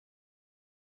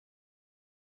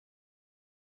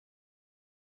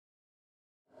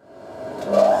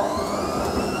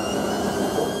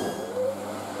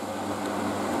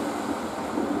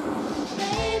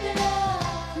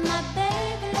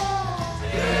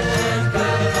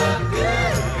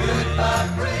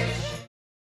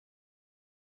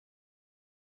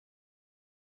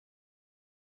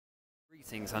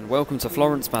Greetings and welcome to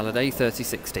Florence Ballard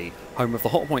A3060, home of the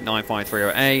Hotpoint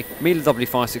 9530A, Miele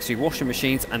W562 washing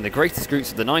machines and the greatest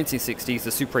groups of the 1960s,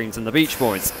 the Supremes and the Beach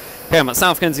Boys. Here I'm at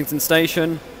South Kensington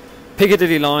Station,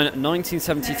 Piccadilly Line,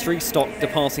 1973 stock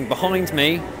departing behind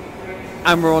me,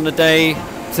 and we're on a day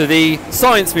to the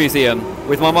Science Museum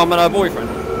with my mum and her boyfriend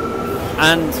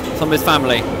and some of his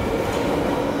family.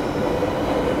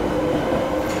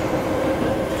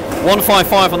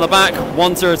 155 on the back,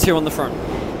 102 on the front.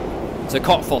 So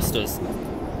Cockfosters.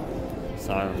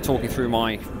 So I'm talking through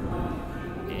my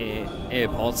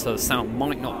earpods, so the sound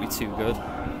might not be too good.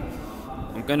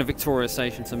 I'm going to Victoria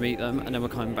Station to meet them, and then we're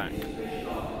coming back.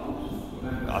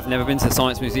 I've never been to the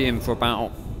Science Museum for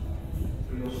about,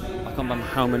 I can't remember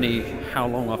how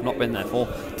long I've not been there for.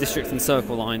 District and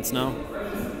Circle lines now.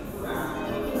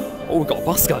 Oh, we've got a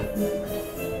bus going.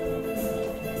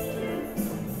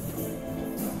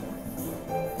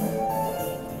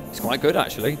 It's quite good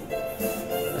actually.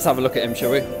 Let's have a look at him,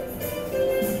 shall we?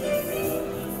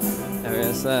 There he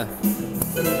is there.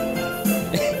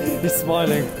 He's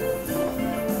smiling.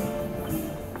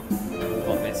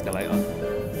 On the escalator.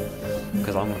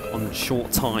 Because I'm on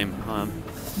short time.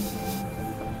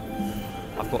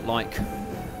 I've got like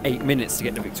 8 minutes to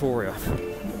get to Victoria.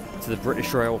 To the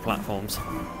British Rail platforms.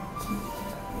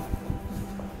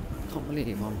 Can't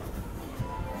believe I'm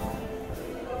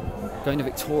going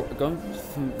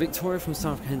from Victoria from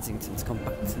South Kensington to come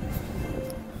back to.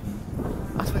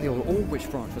 That's where the old Aldwych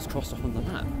branch was crossed off on the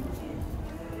map.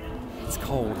 It's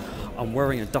cold. I'm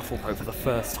wearing a duffel coat for the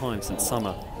first time since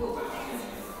summer.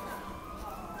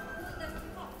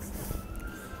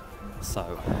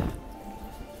 So,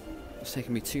 it's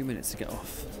taken me 2 minutes to get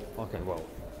off. Okay, well,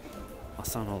 I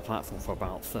stand on the platform for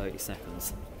about 30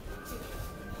 seconds.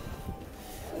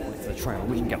 Wait for the train.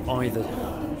 We can get either.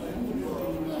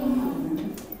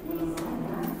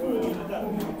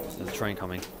 There's a train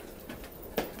coming.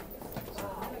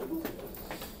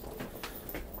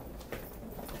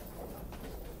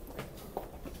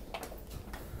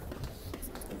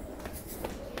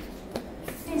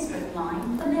 District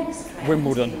line, the next train.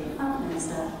 Wimbledon.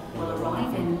 Will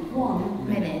arrive in 1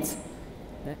 minute.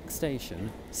 Next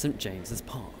station, St James's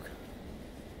Park.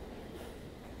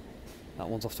 That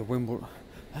one's off to Wimbledon.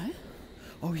 Eh?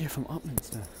 Oh yeah, from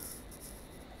Upminster.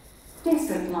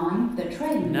 District line, the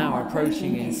train Now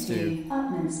approaching into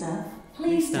Upminster.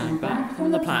 Please stand back from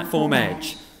the platform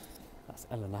edge. That's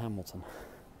Eleanor Hamilton.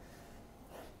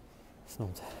 It's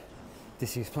not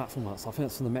disused platform, that's, I think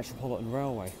it's from the Metropolitan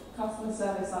Railway. Customer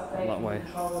service update That way.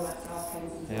 control room at South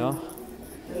Kensington. They are.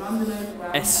 The London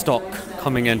Overground S-Stock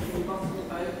coming in.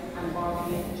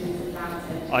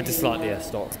 I I dislike the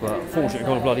S-Stock, but unfortunately I've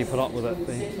got to bloody put up with it.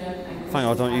 Thank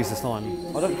I don't use this line.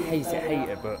 I don't hate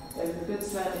it, but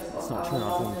it's not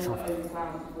true.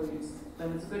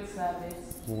 I'm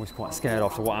always quite scared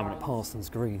after what happened at Parsons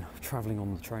Green, travelling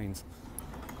on the trains,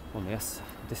 on the S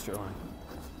District line,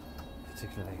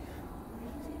 particularly.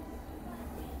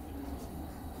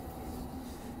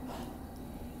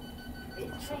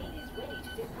 This train is ready to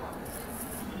depart.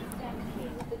 Stand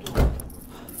clear of the door.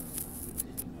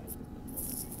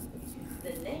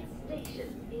 The next station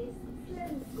is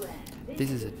Sloane Square.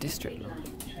 This is a district line.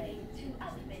 Train to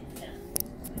Upminster.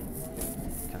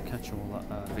 Can't catch all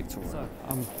that Victoria. So,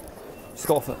 just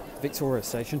got off at Victoria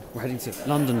Station. We're heading to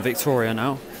London Victoria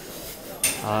now,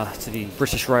 to the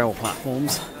British Rail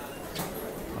platforms.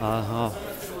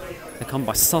 They come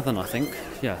by Southern, I think.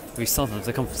 Yeah, be Southern.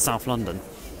 They come from South London.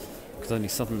 Because only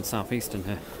Southern and South Eastern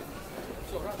here.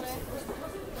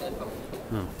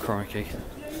 Oh, crikey.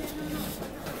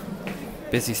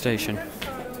 Busy station.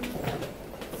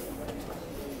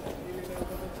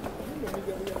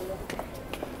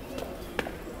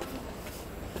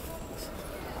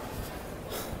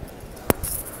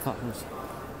 Platforms.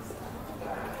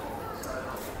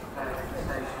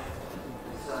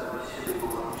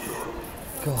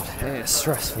 God, it is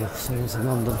stressful sometimes in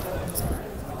London.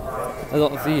 A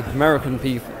lot of the American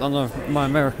people, I know my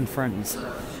American friends,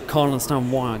 can't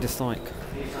understand why I dislike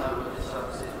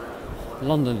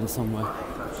London in some way.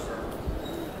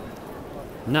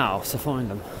 Now, to find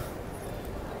them.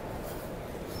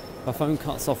 My phone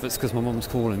cuts off, it's because my mum's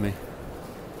calling me.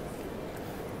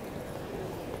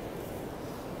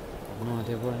 I've no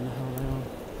idea where in the hell they are.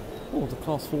 Oh, the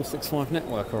Class 465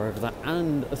 network are over there,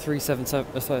 and a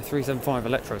 375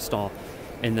 Electrostar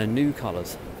in their new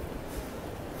colours.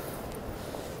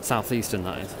 Southeastern,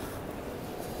 that is.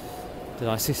 Did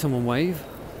I see someone wave?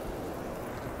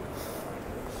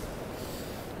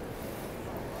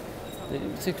 They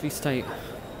didn't particularly state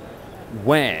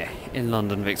where in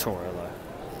London, Victoria, though.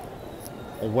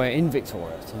 Or where in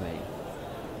Victoria, to me.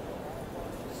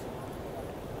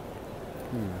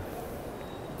 Let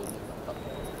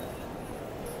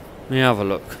me have a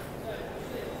look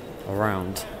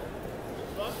around.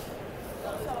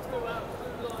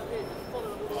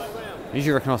 I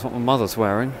usually recognise what my mother's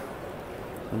wearing,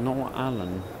 and not what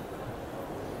Alan.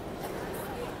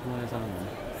 Where's Alan?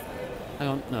 Hang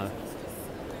on, no.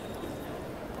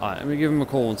 Alright, let me give him a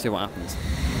call and see what happens.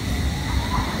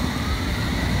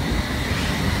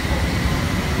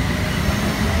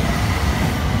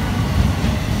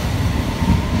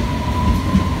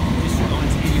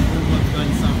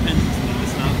 South Kensington in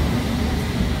this now.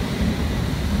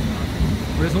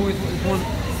 There's always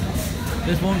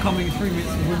there's one coming 3 minutes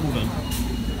to Wimbledon.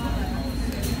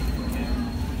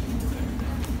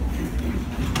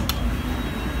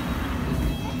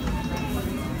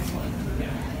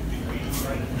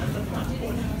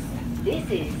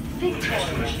 This is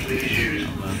Victoria.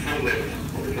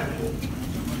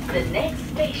 The next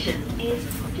station is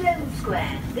Sloane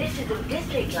Square. This is a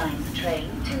District Lines train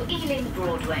to Ealing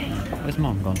Broadway. Where's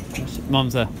Mum gone?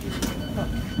 Mum's there.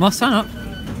 Mum, stand up.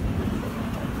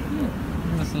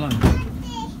 That's alone.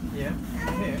 Yeah,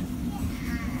 here.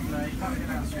 No, you can't get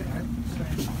out straight ahead.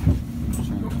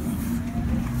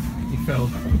 You fell.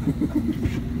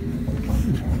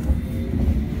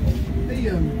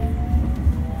 Here,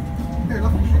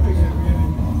 look, should we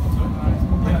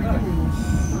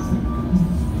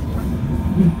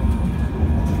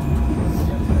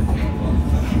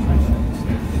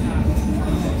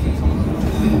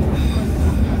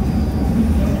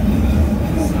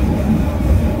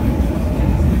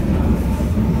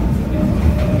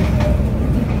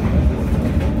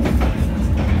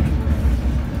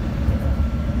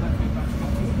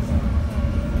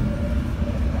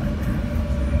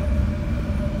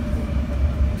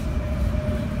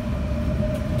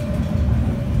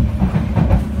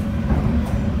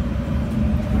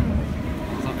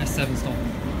S7 stop.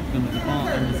 Going to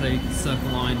depart and there's a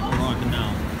circle line arriving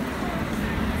now.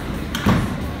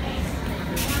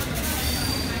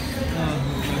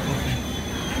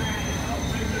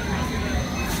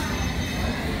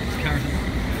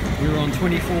 We were on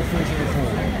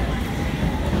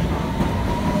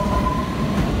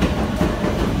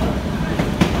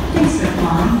 24404. Please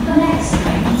reply. The next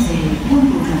train to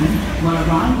Wimbledon will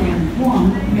arrive in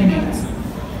 1 minute.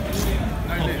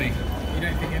 Coffee. You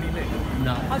don't think any lift?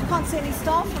 No. I can't see any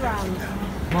staff around.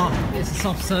 Well, it's a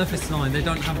soft surface line. They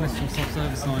don't have this from soft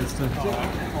surface lines to.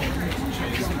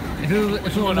 If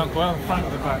we want to go out front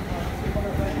of the back.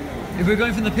 If we're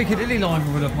going from the Piccadilly line,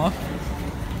 we would have, Mark.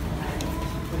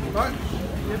 Right?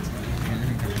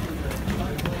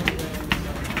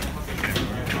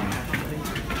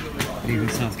 Leaving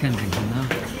South Kensington now.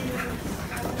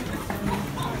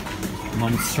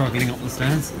 Mum's struggling up the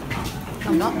stairs.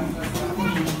 I'm not.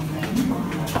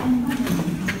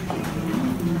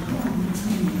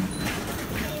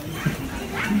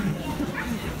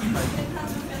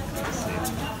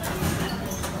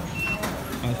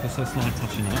 I was so slide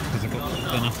touching it because I've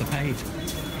gone off the page.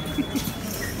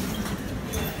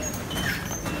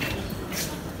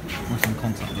 We're some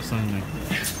contactless only.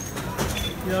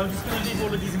 Yeah, I'm just going to leave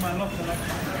all of these in my locker.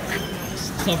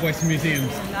 Subway to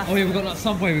museums. Oh yeah, we've got that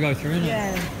subway we go through, isn't it?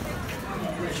 Yeah.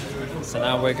 So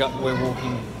now we're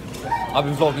walking. I've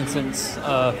been vlogging since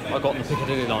I got on the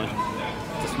Piccadilly line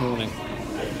this morning.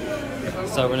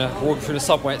 So we're gonna walk through the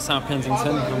subway at South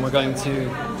Kensington, and we're going to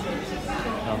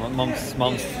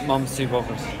Mum's two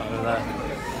bothers over there.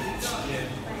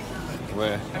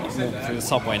 We're walking through the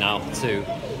subway now to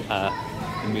the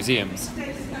museums,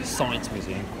 Science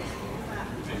Museum.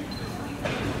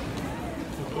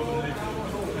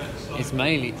 It's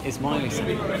Miley.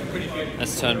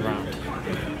 Let's turn around.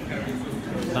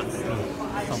 That's the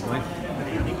subway.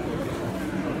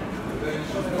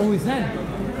 Oh, he's there.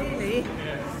 Really?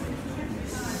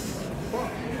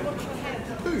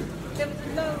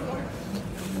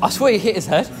 I swear you hit his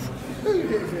head.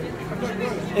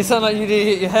 It sounded like you did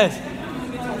hit your head.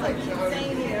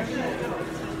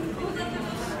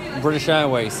 British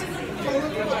Airways.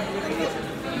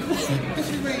 This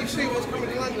is where you see what's coming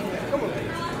to London.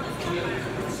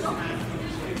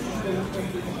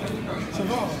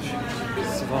 Come on.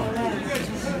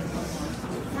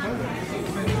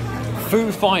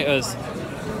 Foo Fighters.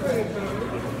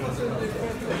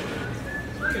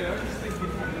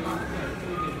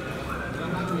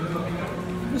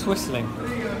 Who's whistling?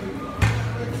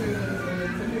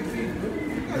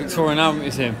 Victorian Albert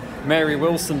Museum. Mary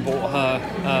Wilson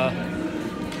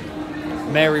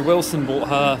bought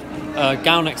her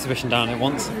gown exhibition down there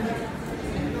once. We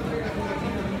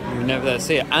were never there to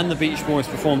see it. And the Beach Boys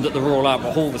performed at the Royal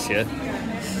Albert Hall this year.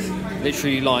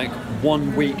 Literally like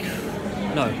 1 week.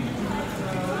 No.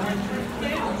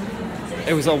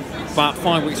 It was about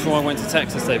 5 weeks before I went to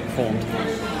Texas they performed.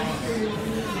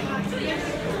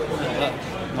 Look,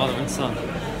 mother and son.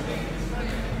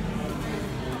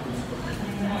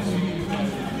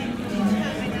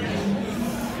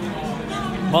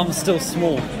 Mum's still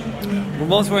small. Well,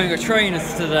 Mum's wearing a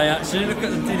trainers today actually, look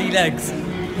at the diddy legs.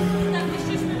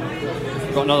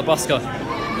 Got another busker.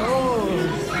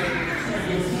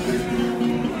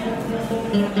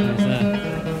 Who's there?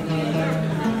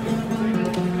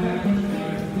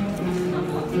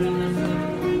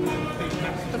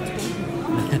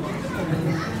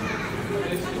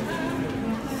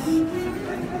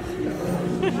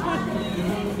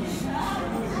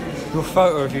 Your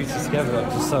photo of you two together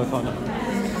was just so funny.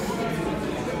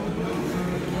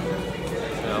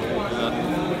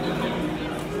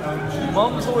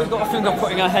 Mum's always got a finger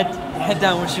putting her head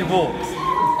down when she walks.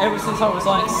 Ever since I was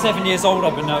like 7 years old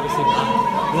I've been noticing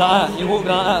that. Like that, you walk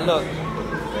like that, look.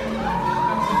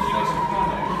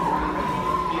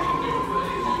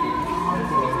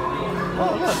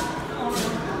 Oh look.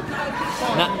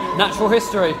 Natural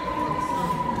history.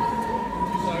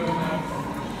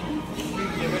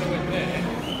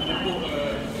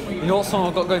 You know what song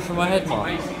I've got to go through my head,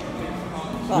 Mark? You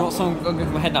know what song I've got to go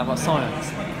through my head now about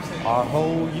science? Our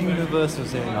whole universe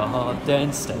was in a hard,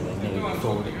 dense state they nearly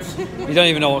thought it. You don't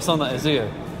even know what song that is, do you?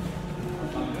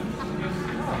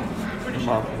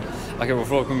 Well, okay,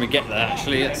 before when we get there,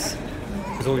 actually, it's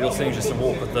because all you're seeing is just a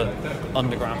walk of the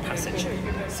underground passage.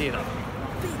 See that?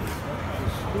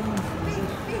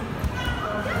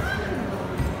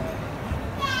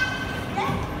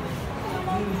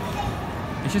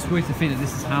 It's just weird to think that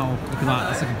this is how. Look at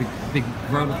that! It's like a big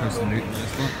roller coaster loop.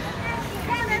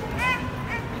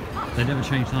 They never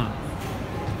changed that.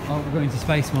 Oh, we're going to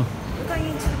space, Mum. We're going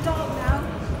into the dark now.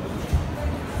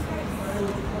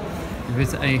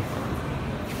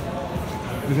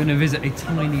 We're going to visit a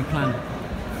tiny planet.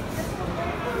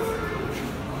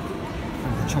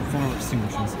 The chop fire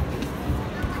extinguishers.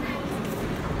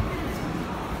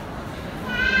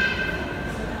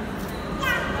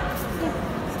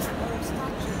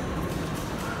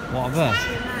 What are they?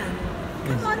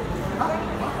 Come on.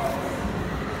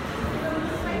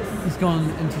 He's gone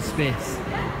into space.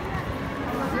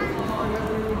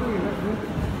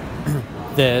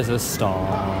 There's a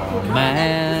starman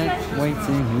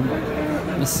waiting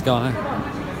in the sky.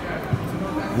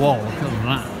 Whoa, look at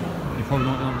that. You're probably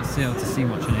not going to see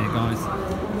much in here, guys.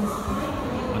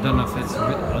 I don't know if it's.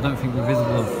 I don't think we're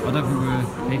visible. I don't think we're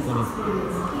capable of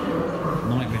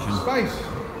night vision. Space.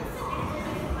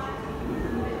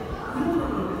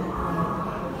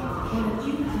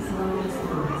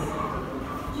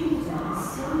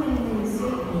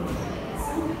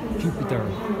 Jupiter.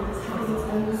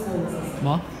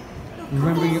 Ma?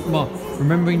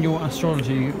 Remembering your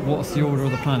astrology, what's the order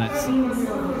of the planets?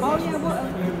 Oh yeah, what?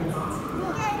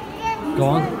 Go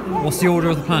on. What's the order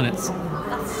of the planets?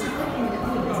 That's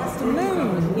the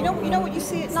moon. You know what you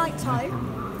see at night time?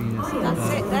 Venus, That's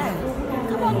it there.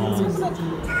 Come on, let's have a look.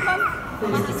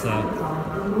 Come on. Jupiter,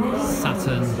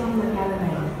 Saturn,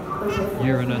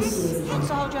 Uranus, Wants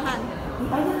to hold your hand.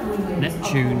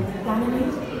 Neptune.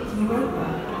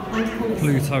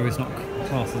 Pluto is not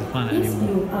classed as a planet This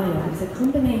anymore. new oil is a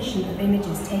combination of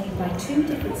images taken by two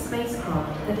different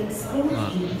spacecraft that explore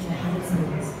Jupiter and its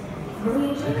moons.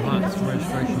 Right, it's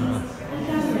registration number.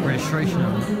 Registration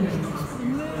number.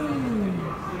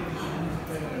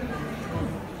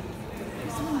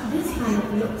 This planet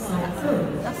looks like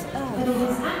Earth, That's but Earth. it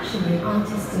is actually an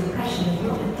artist's impression of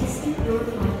what a distant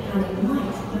European planet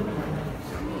might look like.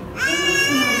 In this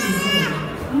imagined world,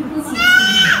 you can see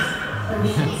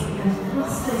planets, oceans, and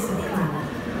clusters of cloud.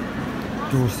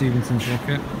 George Stephenson's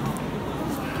rocket.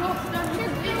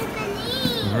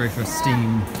 The very first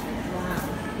steam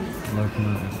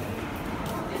locomotive.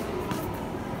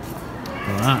 Look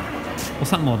at that.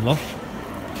 What's that model of?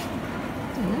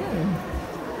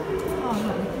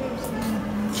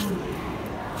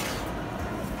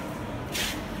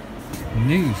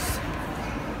 News.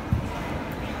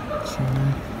 I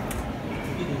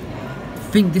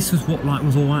think this was what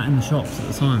was all out in the shops at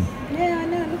the time. Yeah, I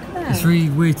know. Look at that. It's really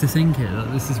weird to think it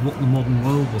that this is what the modern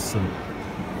world was soon.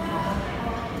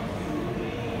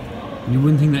 And you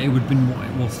wouldn't think that it would have been what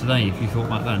it was today if you thought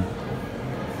back then.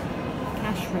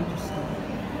 Cash register.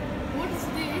 What's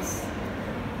this?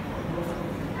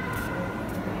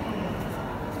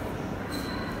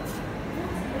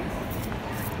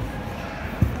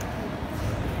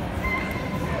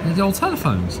 They're the old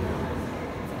telephones.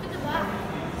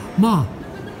 Ma,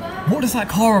 what does that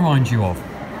car remind you of?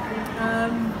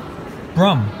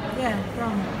 Brum. Yeah,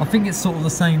 from. I think it's sort of the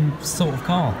same sort of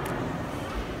car.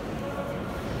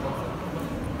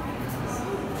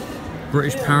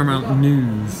 British Paramount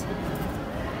News.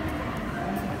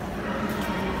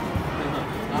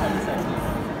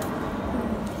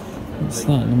 What's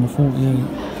that? Number 48.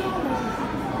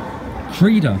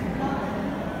 Creeder.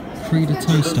 Creeder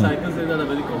toaster. What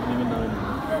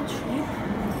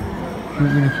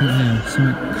are we looking at here?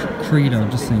 Some Creeder,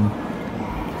 I've just seen.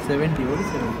 70, what is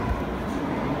it?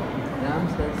 Ram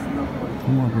says snuff holder.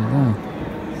 What might be there?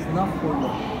 Snuff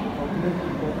holder.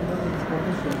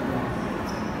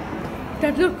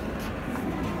 Dad, look.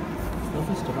 Snuff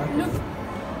is tobacco. Look.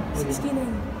 16 in.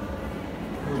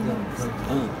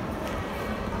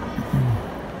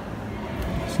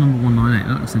 It's number 198,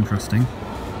 that looks interesting.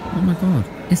 Oh my god,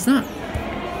 is that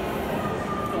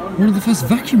one of the first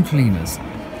vacuum cleaners?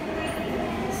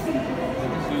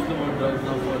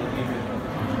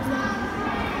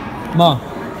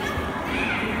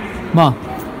 Ma,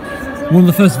 one of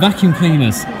the first vacuum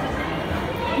cleaners.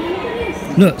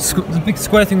 Look, the big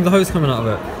square thing with the hose coming out of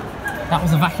it. That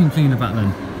was a vacuum cleaner back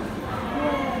then.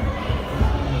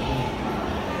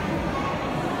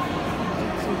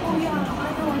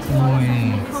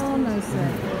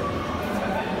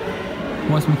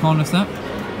 What's Meccano's that?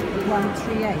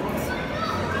 138.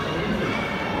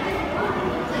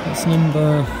 That's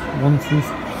number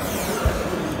 134.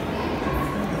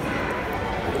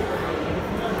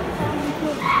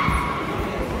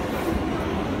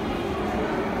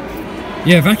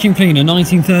 Yeah, vacuum cleaner,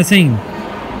 1913.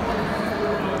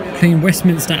 Clean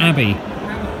Westminster Abbey.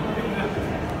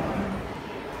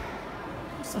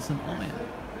 What's that, an iron?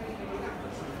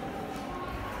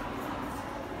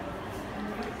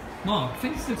 Mark, I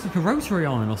think this looks like a rotary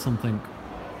iron or something.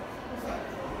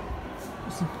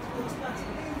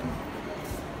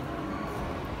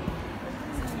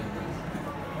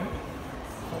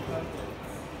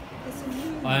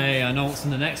 Hey, I know what's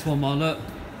in the next one, Mark. Look.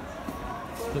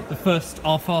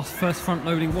 Our first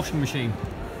front-loading washing machine.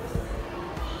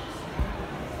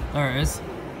 There it is.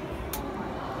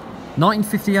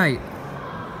 1958.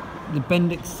 The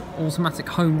Bendix Automatic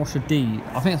Home Washer D.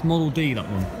 I think it's Model D, that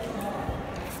one.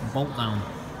 Bolt down.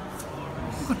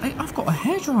 Oh God, I've got a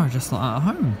hairdryer just like that at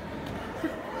home.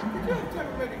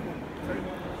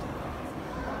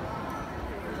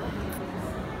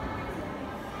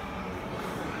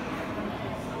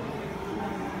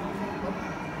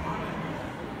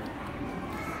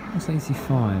 What's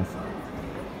 85?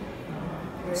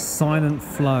 Silent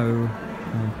flow.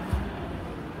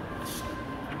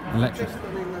 Electric.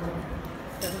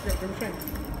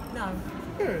 No.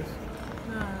 Yes.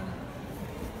 No.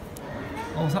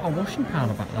 Oh, was that a washing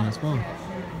powder back then as well?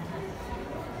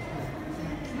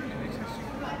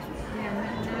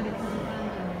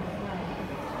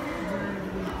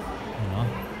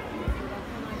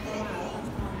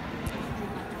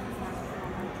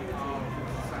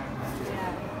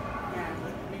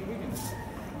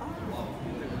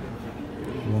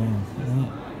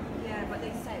 Yeah, but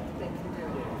they said they can do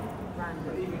it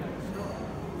randomly.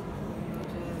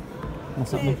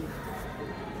 What's that one?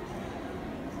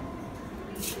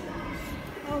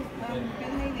 Oh,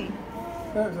 Ben Haley.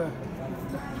 There's a...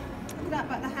 Look at that,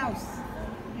 about the house.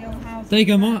 The old house. There you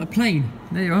go, Mark, a plane.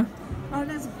 There you are. Oh,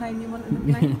 there's a plane. You want a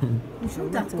plane? I'm sure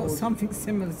Dad's got something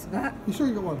similar to that. You sure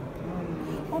you got one?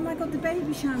 Oh my God, the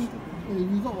baby shamp. Yeah,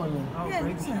 you got one then? Yeah,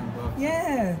 looks like-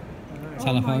 yeah.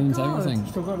 Telephones, God. everything.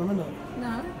 Still got them in it?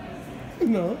 No,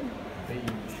 No.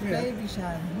 baby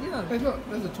sham. Look. Hey look,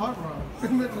 there's a typewriter. Oh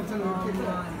my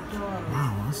God.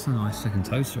 Wow, that's a nice looking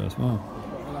toaster as well.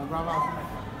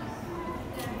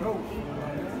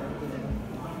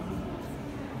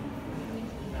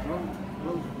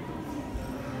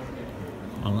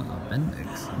 I like that Bendix.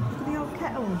 Look at the old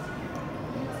kettle.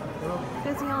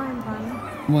 There's the iron bun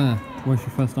Where? Where's your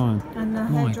first iron? and the Oh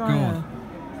my hairdryer. god.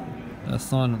 That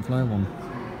silent flow one.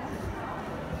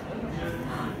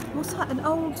 What's that? An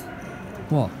old?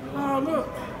 What? Oh look,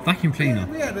 Vacuum cleaner.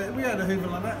 we had a Hoover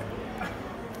like that.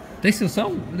 They still sell.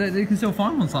 They can still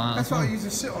find ones like that. That's as what I well. used to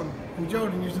sit on. And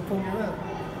Jordan used to pull me around.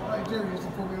 Like Jerry used to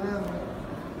pull me around.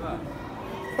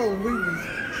 Oh, Hoovers.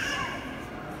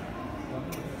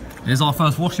 There's our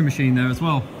first washing machine there as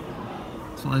well.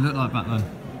 That's what they looked like back then.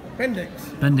 Bendix.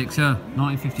 Bendix, yeah,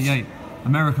 1958.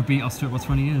 America beat us to it by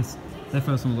 20 years. Their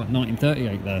first one was like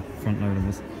 1938. Their front loader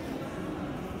was.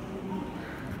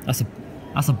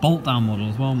 That's a bolt down model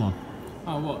as well, man.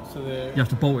 Oh, what? So You have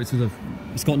to bolt it to the.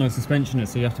 It's got no suspension in it,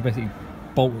 so you have to basically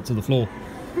bolt it to the floor.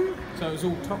 So it was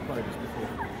all top loaders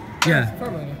before? Yeah,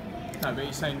 No, but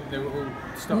you're saying that they were all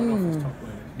started off as top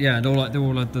loaders? yeah, they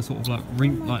all had the sort of like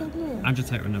ring, Oh my like God, look.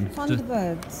 agitator in them.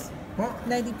 Thunderbirds. What?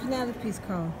 Lady Penelope's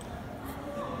car.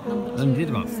 Number 2. Only did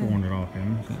about 400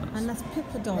 RPM. And that's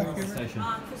Pippa dolls. Station.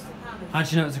 How do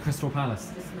you know it's a Crystal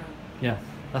Palace? Yeah,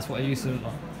 that's what it used to look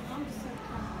like.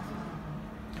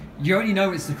 You only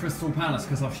know it's the Crystal Palace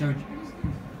because I've showed you.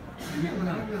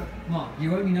 Mark,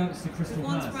 you only know it's the Crystal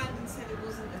Once Palace. Brandon said it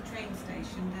wasn't a train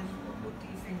station, then what do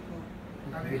you think of?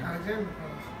 Alexander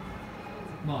Palace.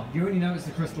 Mark, you only know it's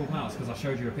the Crystal Palace because I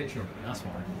showed you a picture of it, that's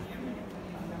why.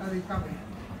 Ali Pali.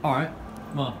 Alright,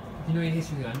 Mark, you know your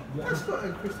history then? That's not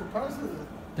a Crystal Palace, is it?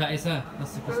 That is there,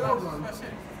 that's the The Crystal old Palace.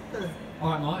 one. Yeah.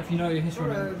 Alright, Mark, if you know your history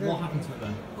of it, what happened to it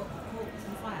then? Got caught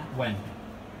on fire. When?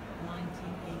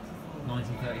 1984.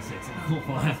 1936, it caught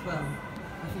fire. Well,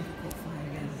 I think it caught fire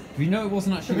again. Do you know it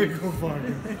wasn't actually...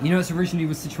 You know it's originally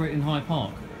was situated in Hyde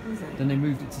Park? Was it? Then they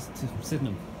moved it to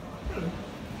Sydenham.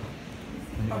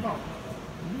 Well,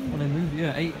 they moved,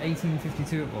 yeah,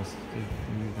 1852 it was. They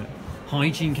moved it.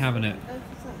 Hygiene cabinet.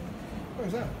 What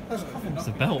is that? That's a coffin. It's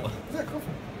a belt. Is that a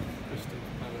coffin?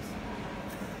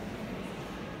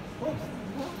 What?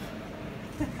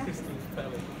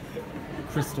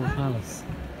 Crystal Palace.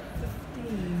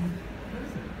 15.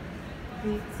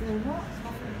 It's a what?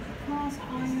 Cast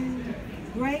iron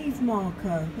grave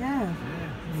marker, yeah.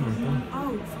 From,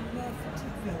 oh, from Murphy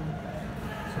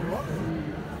So what?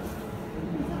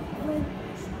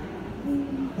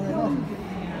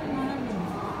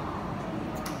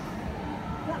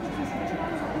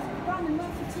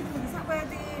 Is that where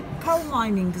the coal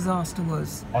mining disaster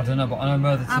was? I don't know, but I know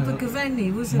Merthyr Tydfil.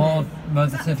 Abergavenny, wasn't it?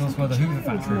 Merthyr Tydfil's where the Hoover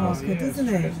factory was. Market, isn't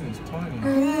it?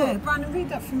 Yeah, Brandon, read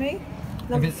that for me.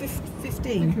 Number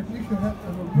 15.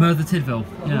 Merthyr Tydfil,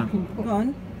 yeah. Go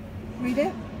on, read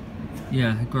it.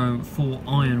 Yeah, grown 4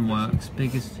 ironworks,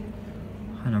 biggest.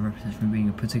 Had a reputation for being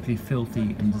a particularly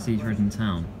filthy and disease-ridden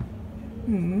town.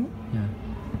 Hmm. Yeah.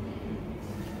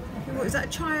 What, is that a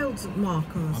child's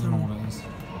marker or I don't know something? what it is.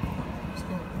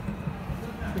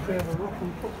 They have a rock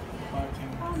and pop.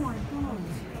 Oh my god.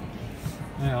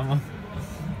 Yeah, I'm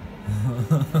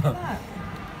Look at that.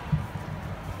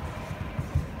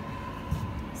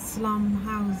 Slum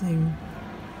housing.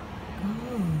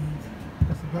 God.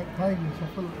 That's the Black Tigers. I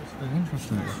thought it was. very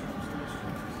interesting.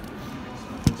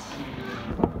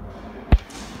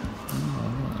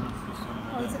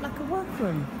 Oh, is it like a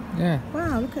workroom? Yeah.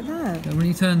 Wow, look at that. When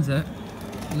he turns it,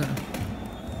 look.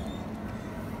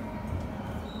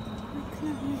 How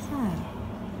clever is that?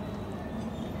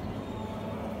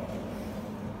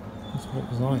 That's what it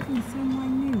was like. It's so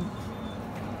minute.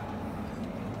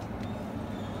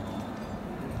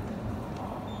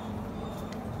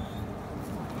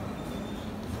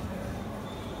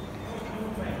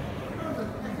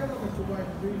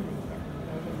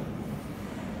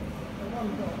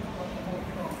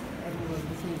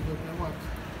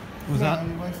 Was that?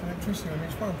 And he wastes electricity on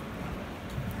each one.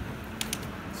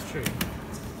 It's true.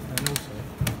 And also,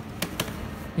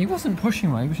 He wasn't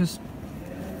pushing away, he was just.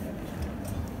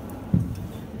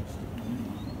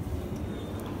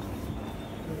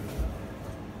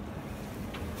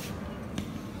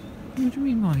 What do you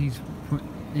mean by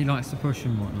he likes to push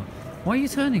and whatnot? Why are you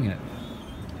turning it?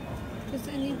 Just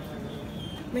only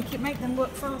make them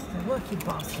work faster. Work, you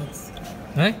bastards.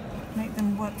 Hey? Make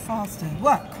them work faster.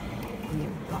 Work, you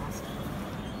bastard.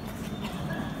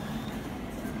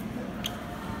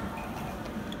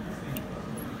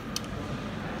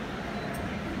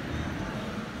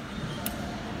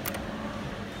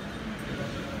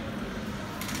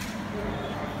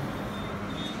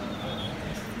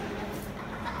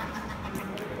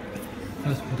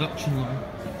 First production line.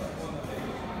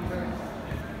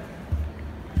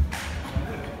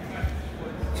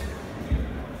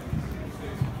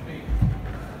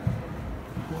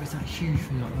 What is that huge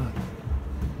thing like that?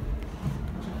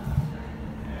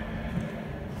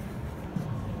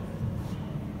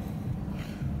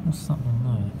 What's that one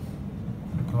there?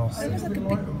 The glass. It was like a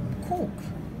big cork.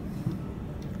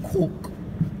 Cork.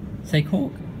 Say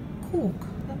cork. Cork.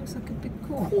 That looks like a big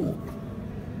cork.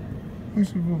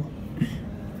 What's the ball?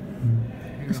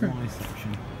 Here's my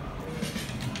section.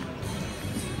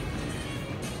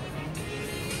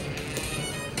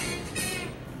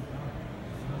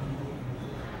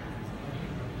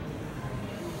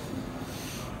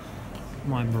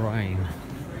 My brain.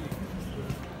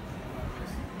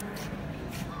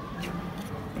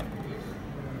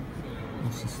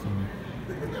 What's this thing?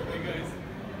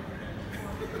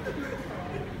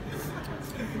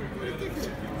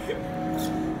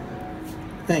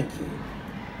 Thank you.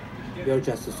 You're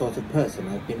just the sort of person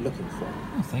I've been looking for.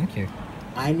 Oh, thank you.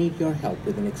 I need your help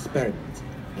with an experiment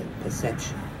in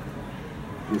perception.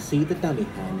 You see the dummy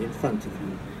hand in front of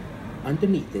you.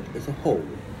 Underneath it is a hole.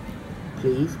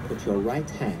 Please put your right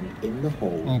hand in the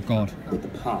hole Oh God. with the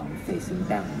palm facing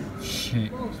down.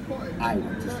 Shit. I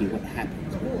want to see what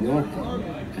happens when your hand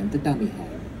and the dummy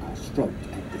hand are stroked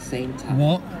at the same time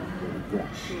What? with a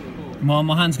brush.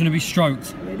 My hand's going to be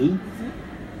stroked. Ready?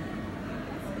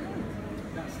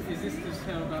 My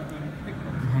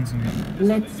hand's going to be...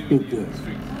 Let's begin.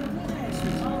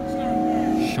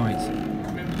 Shite.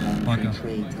 Bugger.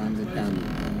 Concentrate on the dummy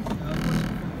hand.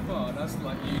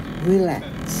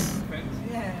 Relax.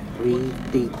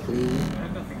 Breathe deeply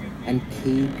and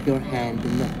keep your hand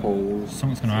in the hole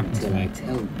Something's going to happen to until I me.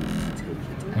 tell you to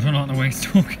take it. I don't like the way he's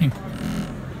talking.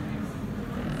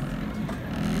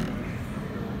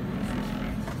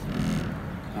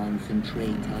 Concentrate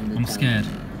on the I'm scared.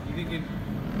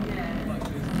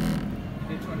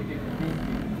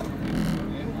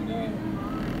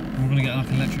 I'm going to get like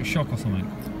an electric shock or something.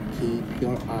 Keep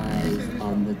your eyes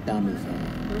on the dummy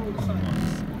hand. Oh,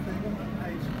 nice.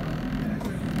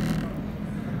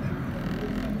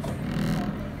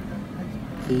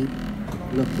 Keep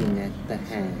looking at the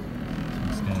hand.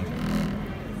 I'm scared.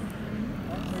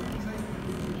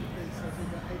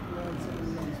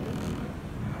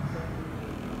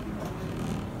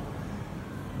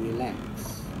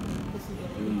 Relax.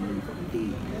 Breathe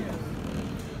deep.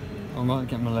 I might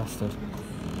get molested.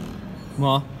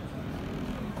 Ma,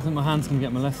 I think my hand's going to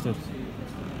get molested.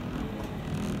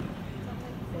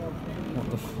 What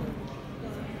the f...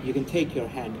 You can take your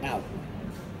hand out.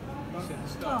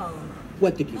 Oh,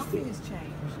 What did you nothing feel? has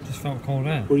changed. Just felt cold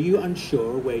air. Were you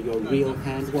unsure where your real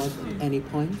hand was at any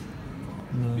point?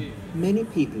 No. Many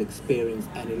people experience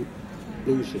an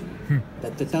illusion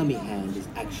that the dummy hand is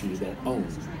actually their own.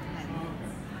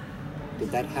 Did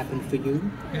that happen for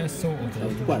you? Yeah, sort of.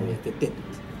 Don't worry if it didn't.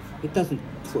 It doesn't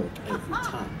work every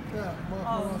time.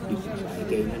 You can try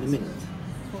again in a minute.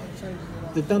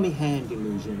 The dummy hand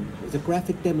illusion is a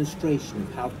graphic demonstration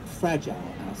of how fragile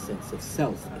our sense of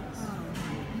self is.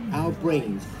 Our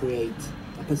brains create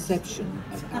a perception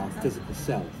of our physical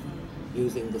self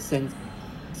using the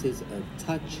senses of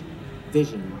touch,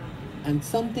 vision, and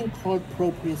something called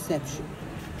proprioception,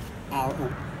 our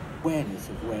awareness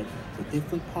of where the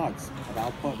different parts of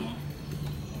our body.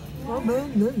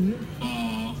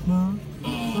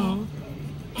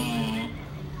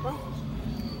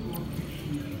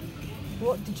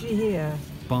 What did you hear?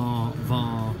 Bar,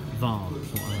 var, var.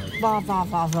 That's what I heard. Va va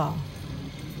va va.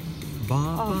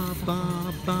 Bar, bar,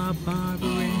 bar, bar,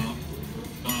 barbary.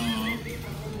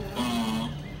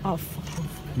 Oh fuck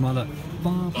off. Mother.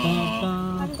 Bar, bar,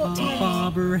 bar, Haven't got bar, time.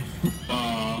 barbary.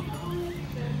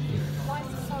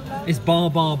 It's bar,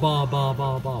 bar, bar, bar,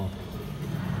 bar, bar.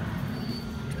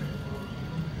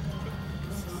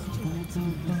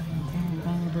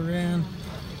 Barbarian.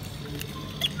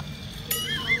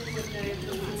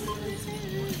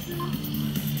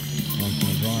 I'm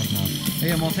gonna drive now.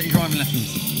 Hey, I'll take your driving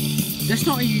lessons. That's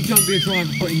not you don't be a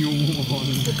driver putting your water bottle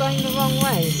in. You're going the wrong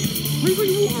way. Why you got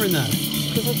your water in there?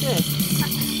 Because I did.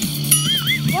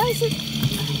 Why is it?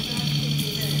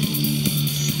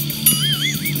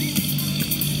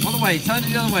 Other way, turn it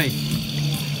the other way.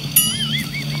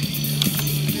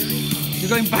 You're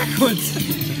going backwards.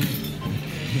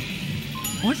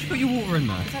 Why'd you put your water in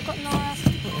there? Because I've got nowhere else to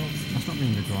put it. That's not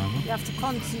being the driver. You have to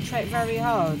concentrate very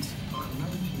hard.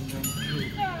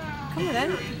 Come on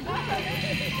then.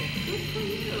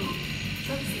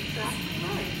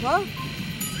 What?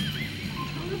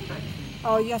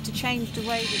 Oh, you have to change the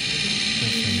way that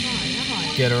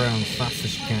Get around as fast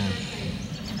as you can.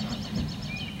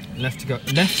 Left to go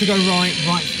right,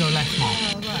 right to go left, Mark.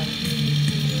 Oh, right.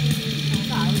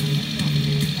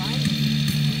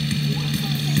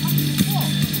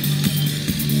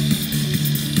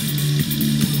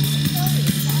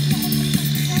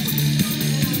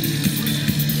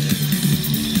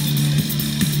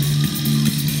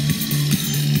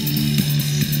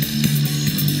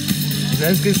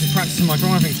 There's good to practicing my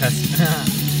driving test.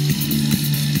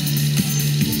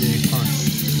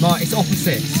 Right, it's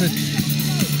opposite. So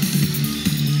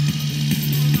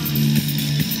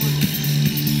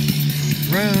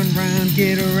round, round,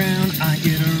 get around, I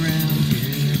get around.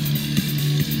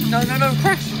 Yeah. No,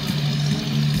 crash.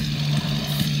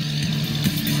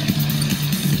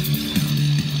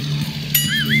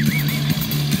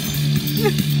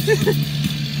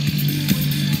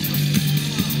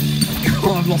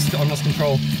 Oh, I've lost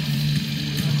control. Okay,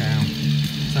 now.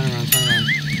 Turn around.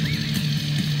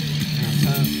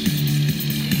 Turn.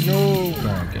 No.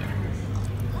 Okay.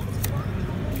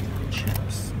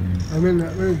 Chips. And when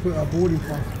we put our boarding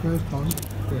pass the first time,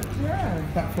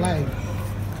 that flag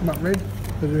come up red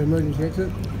for the emergency exit.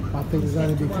 I think it's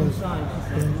only because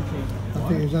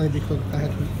they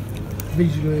had to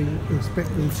visually inspect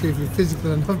them, see if you're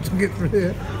physical enough to get through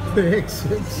the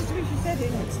exits.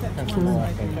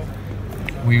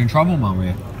 Were you in trouble, Mum? Were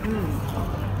you?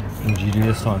 What did you do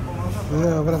this time?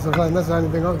 Yeah, but that's what I'm saying. That's the only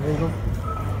thing I can think of.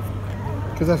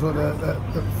 Because that's what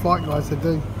the flight guys said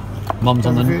do. Mum's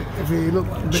on the. If you look,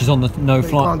 She's on the no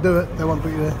fly. You can't do it. They won't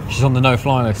put you there. She's on the no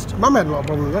fly list. Mum had a lot of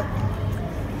problems with that.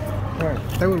 Right.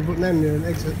 They wouldn't put them near an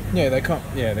exit. Yeah, they can't.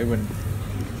 Yeah, they wouldn't.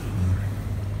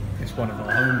 It's one of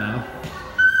our Home now.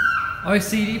 Oh,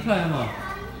 CD player, Mum.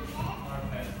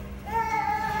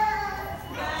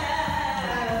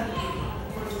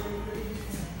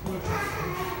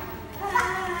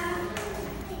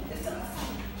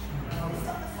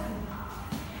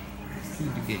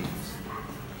 Games.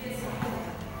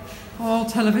 Oh,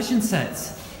 television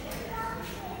sets.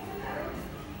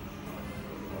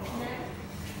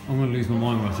 I'm going to lose my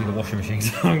mind when I see the washing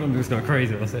machines. I'm going to just go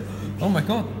crazy. That's it. Oh my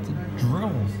god, the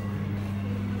drills.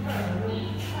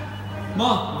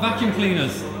 Ma, vacuum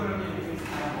cleaners.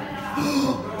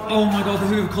 Oh my god, the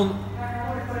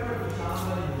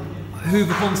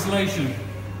Hoover Constellation.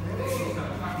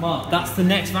 Ma, that's the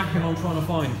next vacuum I'm trying to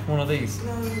find. One of these.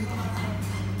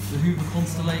 The Hoover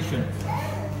Constellation.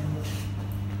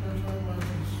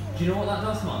 Do you know what that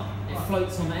does, Mark? It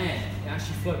floats on the air. It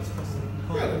actually floats across the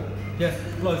car. Yeah,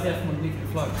 it blows air from underneath it,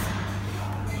 floats.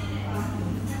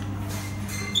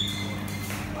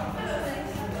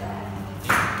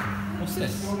 What's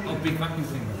this? Oh, big vacuum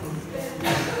cleaner.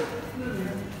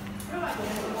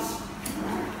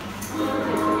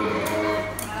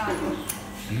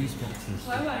 Loose boxes.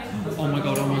 Oh my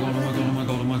god, oh my god, oh my god, oh my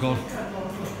god, oh my god.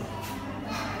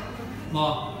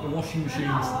 Mark, the washing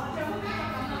machines.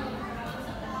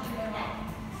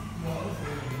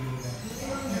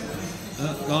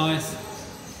 Guys,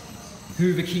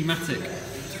 Hoover Keymatic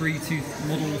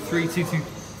model 322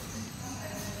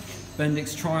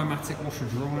 Bendix Triomatic washer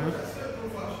dryer.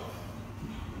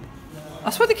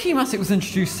 That's where the Keymatic was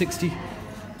introduced 60.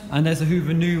 And there's a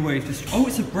Hoover New Wave. Oh,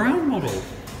 it's a brown model.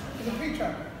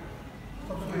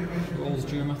 Rolls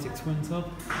Geomatic twin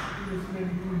tub.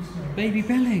 Baby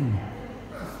Belling.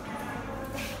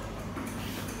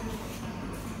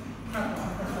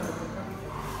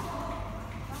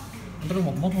 I don't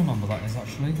know what model number that is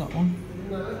actually, that one.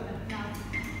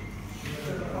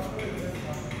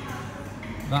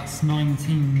 That's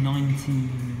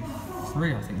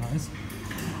 1993, I think that is.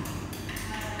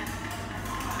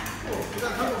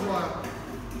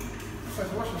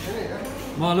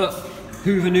 Well, look,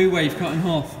 Hoover New Wave cut in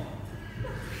half.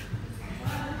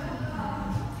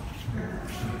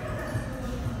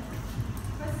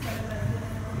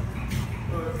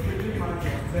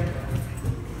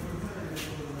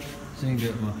 So you can do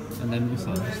it more. And then what's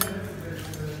that? I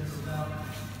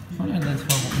can't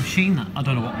identify what machine that. I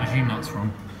don't know what machine that's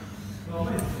from.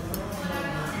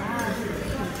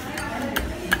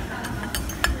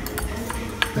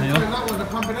 There you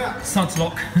are. Suds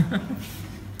lock.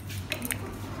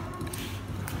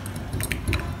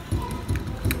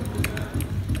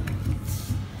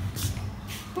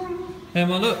 Yeah,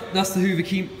 well look, that's the Hoover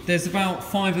Key. There's about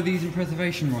 5 of these in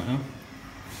preservation right now.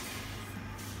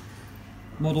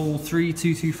 Model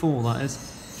 3224, that is.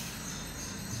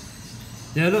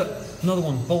 Yeah, look, another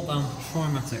one, bolt down,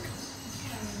 Trimatic.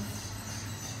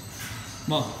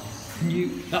 Mark, can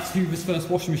you? That's Hoover's first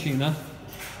washing machine there.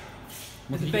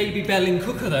 With a Baby Belling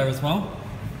cooker there as well.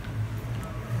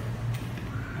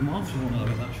 I'm after one of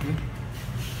those actually.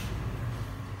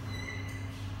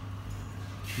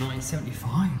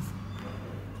 1975.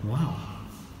 Wow.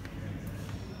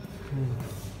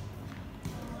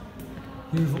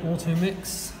 Hoover Auto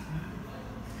Mix.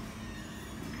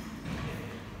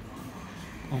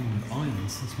 On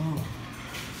irons as well.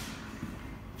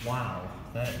 Wow.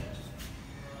 That.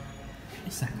 A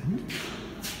second.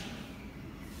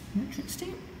 Metric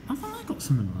steam? I thought I got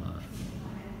something like that.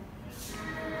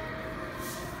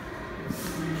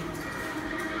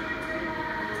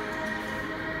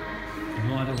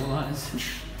 No idea what that is. It's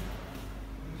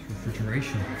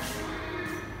refrigeration.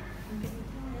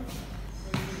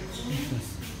 What's this?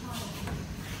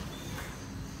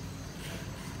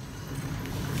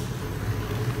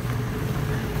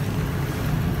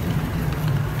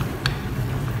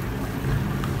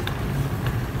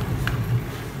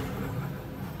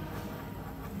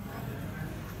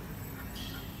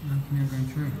 Now going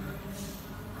through.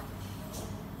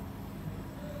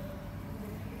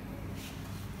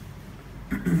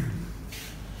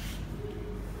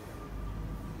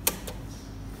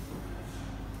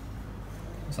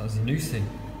 So that's a Zanussi.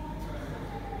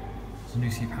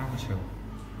 Zanussi power chill.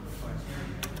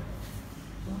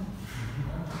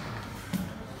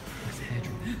 That's a hair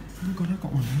dryer. Oh my god, I've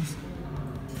got one of those.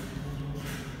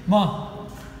 Ma,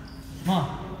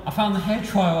 I found the hair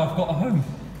dryer I've got at home.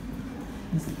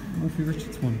 It's Wolfie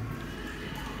Richards one.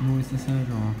 Noiseless hair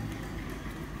dryer.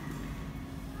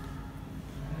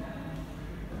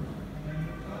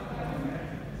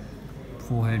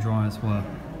 Four hair dryers were.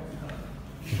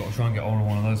 You've got to try and get hold of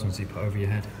one of those ones you put over your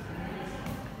head.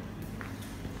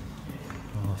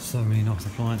 Oh, so many nice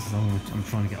appliances I'm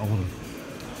trying to get hold of.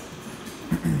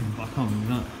 But I can't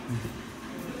remember that.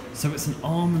 So it's an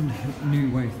almond new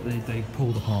wave that they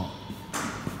pulled apart.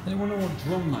 Anyone know what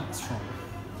drum that's from?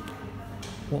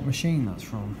 What machine that's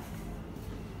from?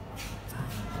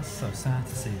 That's so sad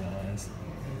to see that is.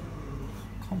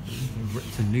 I can't believe they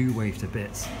ripped a new wave to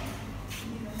bits.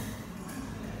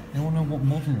 Anyone know what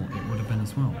model it would have been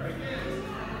as well?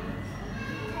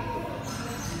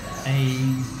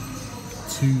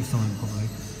 A2 something probably.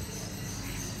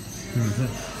 Who is it?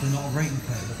 There's not a rating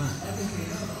code at the back.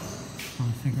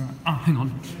 Trying to figure out. Oh, hang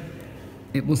on.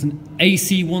 It was an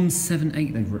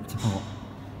AC178 they've ripped apart.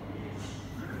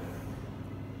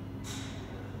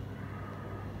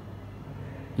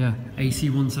 Yeah,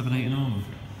 AC178 in armour.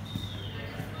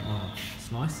 Wow,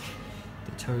 it's nice.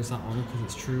 They chose that one because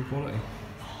it's true quality.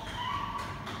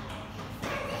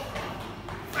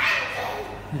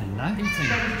 Hello, heating.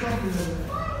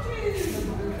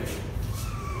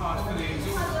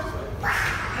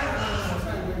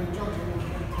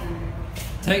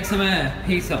 Take some air,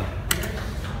 heater.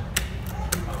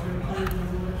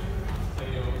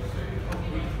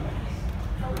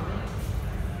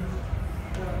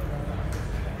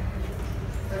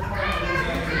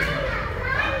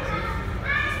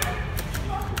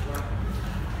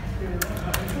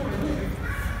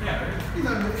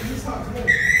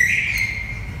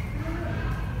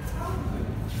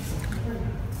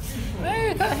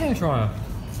 Hey, that hair dryer.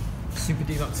 Super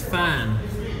deluxe fan.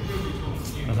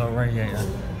 That's our radiator.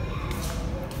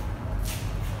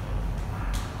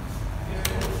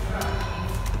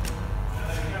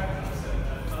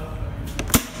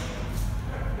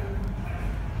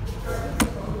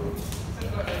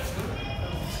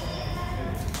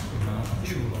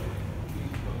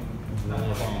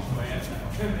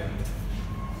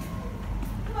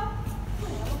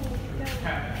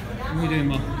 What are you doing,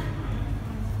 Mum?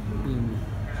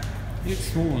 You look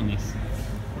small on this.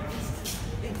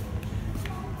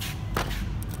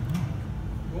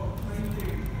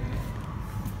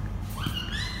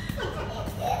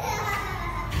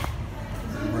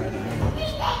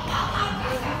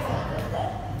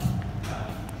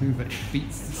 Hoover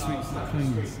beats the sweets that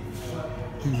cleans.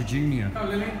 Hoover Junior.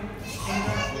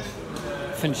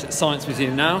 Finished at Science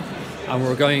Museum now, and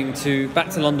we're going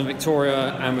back to London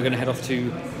Victoria, and we're going to head off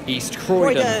to East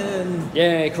Croydon.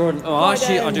 Yeah, Croydon. Oh,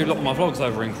 actually, I do a lot of my vlogs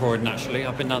over in Croydon. Actually,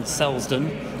 I've been down to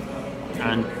Selsdon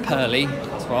and Purley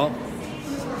as well,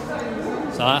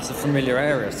 so that's a familiar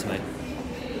area to me.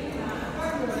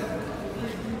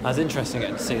 That's interesting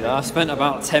getting to see that. I spent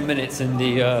about 10 minutes in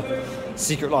the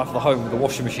Secret Life of the Home with the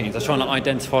washing machines. I was trying to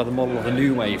identify the model of the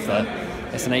new wave there.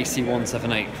 It's an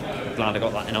AC178. Glad I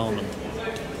got that in almond.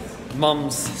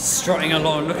 Mum's strutting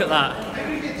along. Look at that.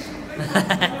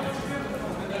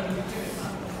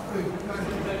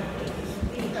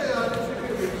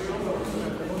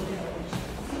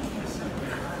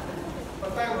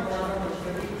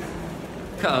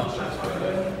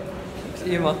 Look at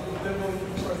you, Mum.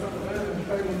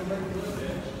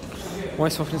 Why are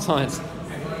you swapping sides?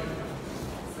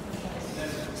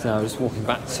 So now we're just walking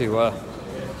back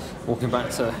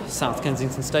to South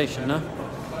Kensington station now.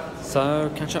 So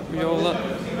catch up with you all at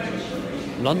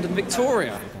London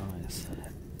Victoria. Guys,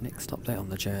 next update on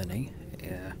the journey.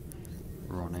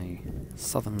 We're on a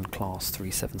Southern Class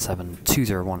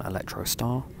 377-201 Electro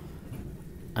Star,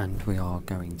 and we are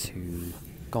going to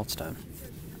Godstone.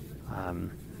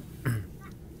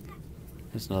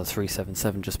 There's another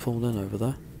 377 just pulled in over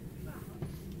there.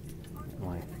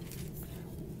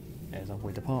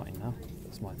 We're departing now.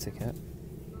 That's my ticket.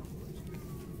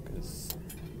 Because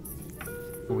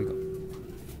what we got?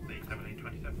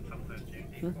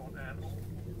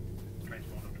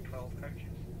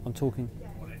 I'm talking.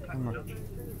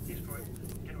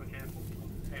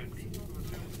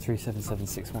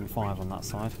 377615 on that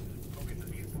side.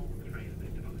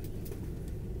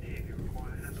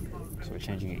 So we're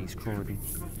changing at East Croydon.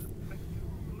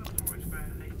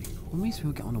 Well, means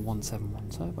we'll get on a 171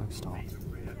 turbo start.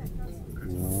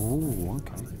 Ooh,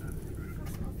 okay.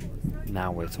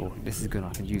 Now we're talking. This is good. I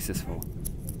can use this for.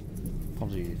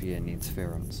 Apologies if you hear any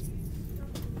interference.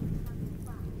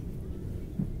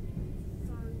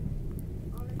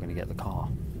 I'm going to get the car.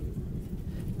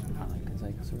 Alan can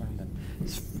take us around then.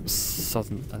 It's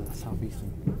southeastern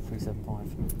 375.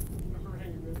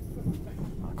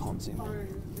 I can't zoom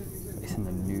in. It's in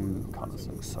the new colours,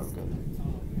 looks so good.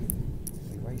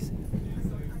 Are we racing it?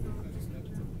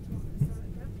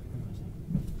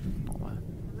 Not there.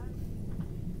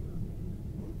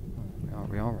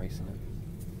 We are racing it.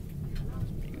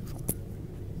 It's beautiful.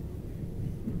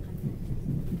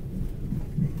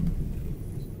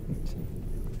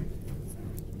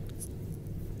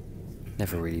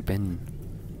 Never really been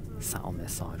sat on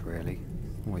this side really,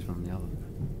 always been on the other.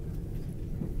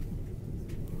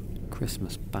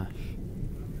 Christmas bash.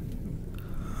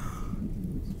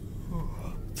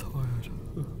 Oh, tired.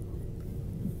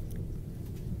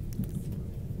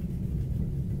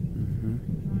 Mm-hmm.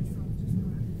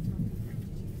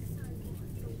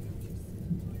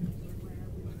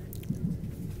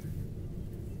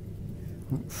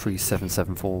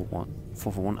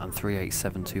 37741 and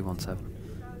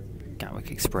 387217. Gatwick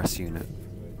Express unit.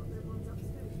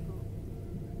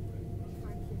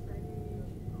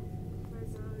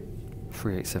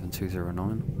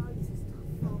 (387-209).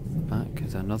 Back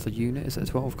is there another unit. Is it a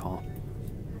 12 car?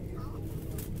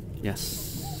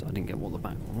 Yes, I didn't get what the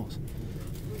back one was.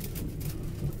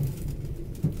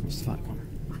 What's the back one?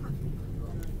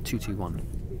 221.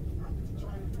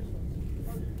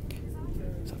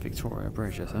 Is that Victoria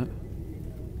Bridge? Is it?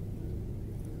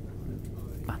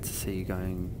 Battersea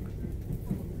going.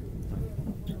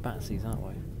 Battersea's that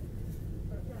way.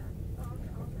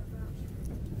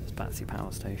 There's Battersea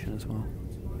Power Station as well.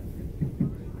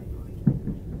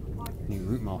 New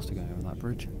route master going over that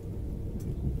bridge.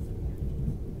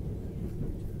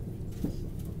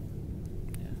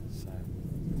 Yeah, so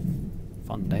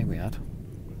fun day we had.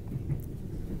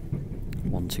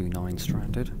 129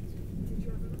 stranded.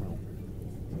 Well,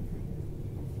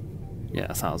 yeah,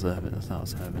 that's out of service. That's out of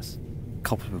service.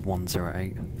 Coupled with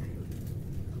 108.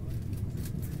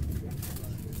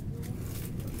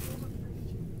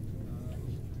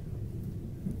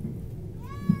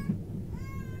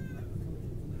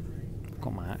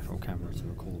 Got my actual camera to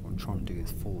record. I'm trying to do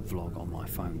this full vlog on my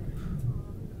phone.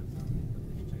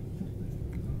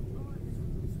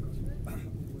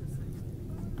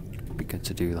 Be good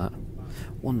to do that.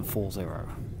 140.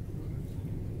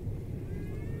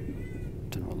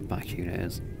 Don't know what the back unit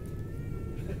is.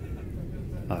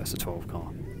 Oh, it's a 12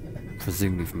 car.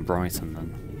 Presumably from Brighton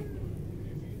then.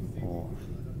 Or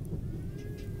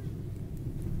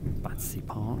Battersea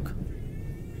Park.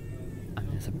 And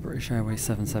there's a British Airways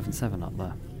 777 up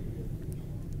there.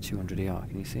 200 ER,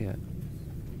 can you see it?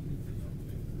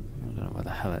 I don't know where the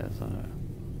hell it is. I don't know.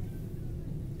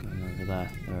 Going over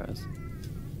there. There it is.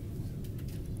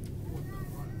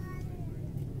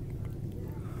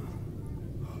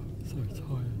 So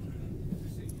tired.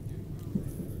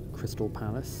 Crystal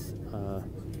Palace,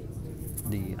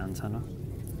 the antenna.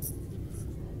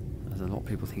 There's a lot of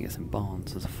people think it's in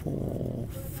Barnes. There's a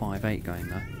 458 going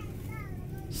there.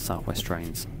 Southwest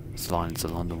trains. It's line to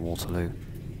London Waterloo.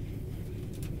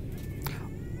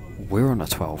 We're on a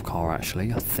 12 car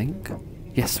actually, I think.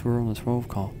 Yes, we're on a 12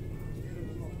 car.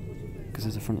 Because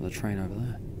there's the front of the train over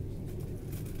there.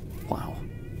 Wow.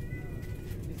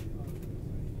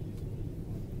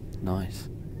 Nice.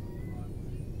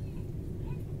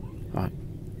 Right,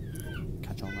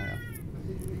 catch on later.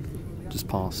 Just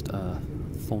past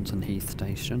Thornton Heath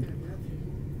station.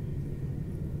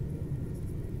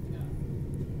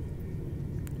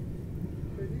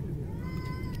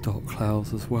 Dark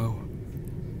clouds as well.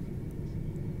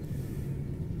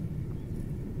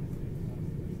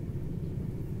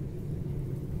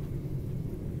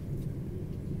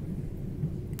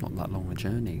 Not that long a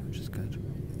journey, which is good.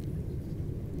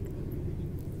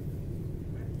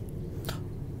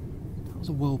 That was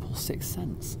a Whirlpool 6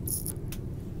 cents.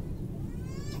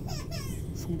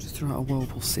 Someone just threw out a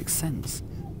Whirlpool 6 cents.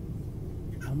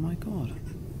 Oh my god.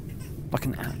 Like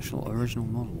an actual original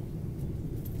model.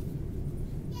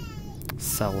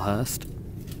 Selhurst.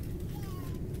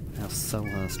 We have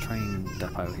Selhurst train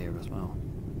depot here as well.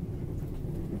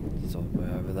 It's all the way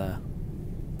over there.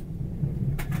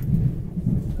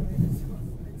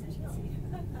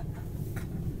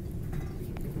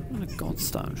 What a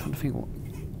godstone. I'm trying to think what.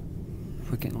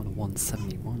 We're getting on a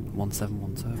 171,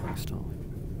 171 turbo style.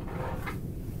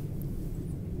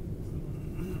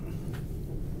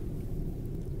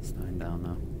 Slowing down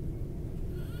now.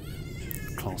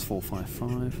 Class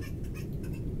 455.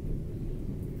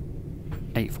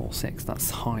 846, that's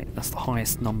high. That's the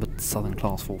highest numbered Southern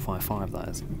Class 455, that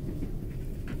is.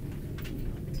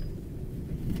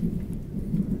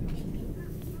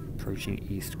 Approaching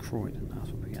East Croydon, that's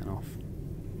what we're getting off.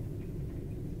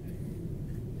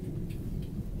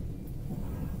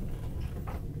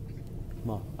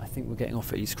 Well, I think we're getting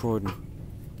off at East Croydon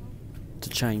to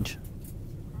change.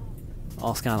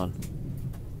 Ask Alan.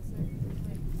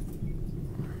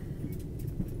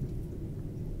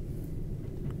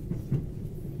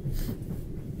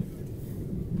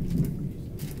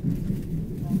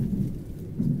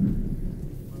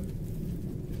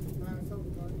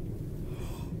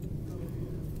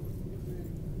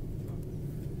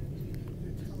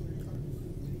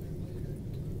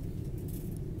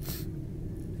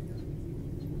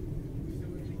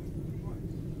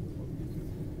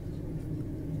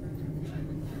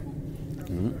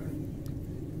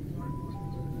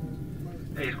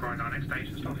 Here's Croydon, our next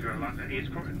station, stop here in London. Here's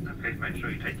Croydon. Please make sure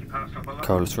you take your personal belongings.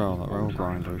 Cholesterol, that roll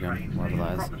grinder again, whatever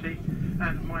that is. Property,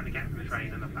 and mind the gap in the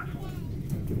train and the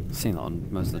platform. I've seen that on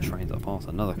most of the trains that pass.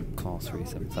 Another Class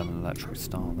 377 Electro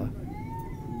Star there.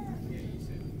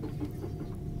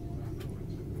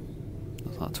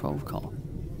 That's that 12 car.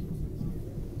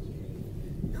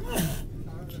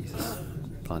 Jesus.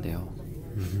 Bloody hell.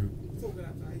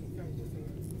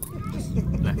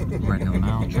 Ready on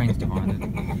now, train's divided.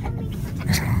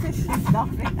 This is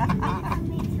lovely.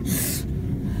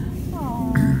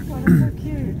 Oh, well, they're so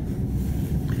cute.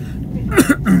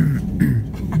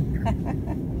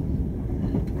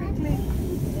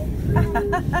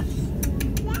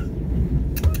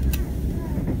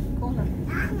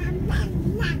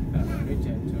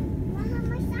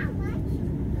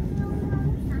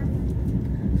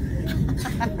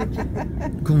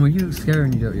 Come on, you look scary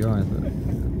when you do it with your eyes.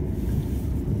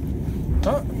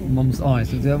 What? Mum's eyes.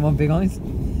 Do you have one big eyes?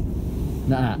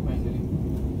 Nah. Do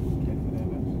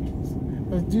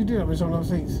you do that when someone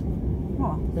else eats?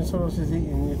 What? When someone else is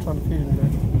eating and you're trying to feed them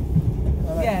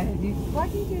there? Yeah, why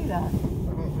do you do that?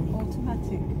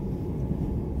 Automatic.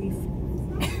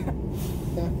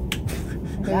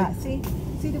 Yeah, see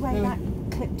the way that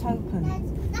clipped open?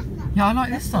 Yeah, I like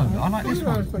this though. I like this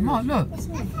one. Right, look.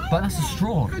 But that's a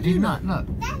straw. Do that, look.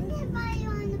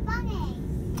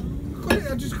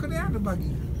 I just got it out of the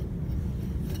buggy.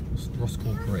 Ross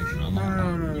Corporation, I like No.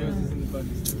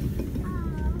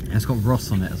 It's got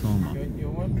Ross on it as well, man. Your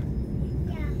one?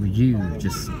 Well, you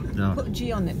just... Put a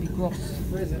G on it, be gross.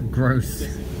 Gross.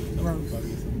 Gross.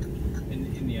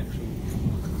 In the actual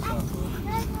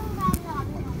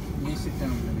you sit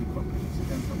down really properly. Sit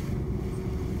down properly.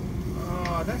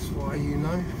 Oh, that's why you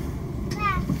know.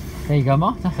 There you go,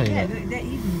 Mark. That's how you Yeah, look. they're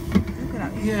even. Look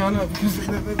at that. Yeah, I know, because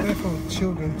they're for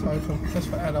children to open. That's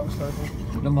for adults to open.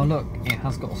 Look, my look. It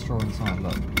has got a straw inside,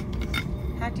 look.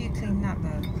 How do you clean that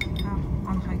though? How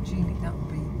unhygienic that would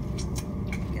be.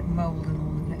 Get mould and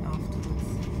all in it afterwards.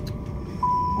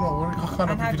 Well, I can't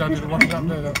help if you don't do the washing up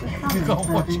there. You've got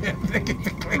to wash it. They get the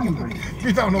clean. If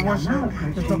you don't want to wash it,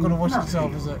 it's not going to wash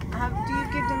itself, is it? Do you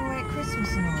give them away at Christmas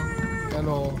and all? And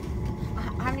all.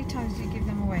 How many times do you give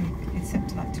them away, except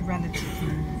to relatives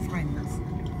and friends?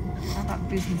 How about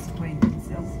business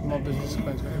acquaintances? My business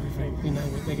acquaintances got everything. You know,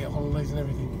 they get holidays and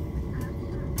everything.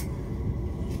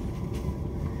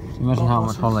 Imagine how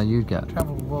much holiday you'd get.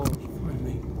 Travel the world with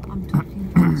me. I'm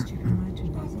talking about stupid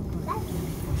merchandise.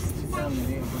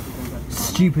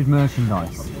 Stupid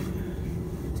merchandise.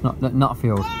 It's not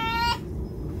Nutfield.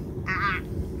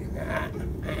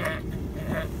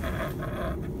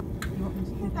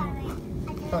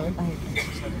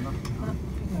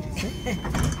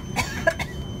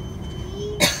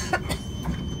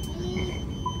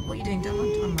 What are you doing? Don't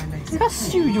untie my legs. Look how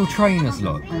stupid your trainers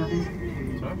look.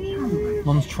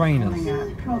 Mum's trainers.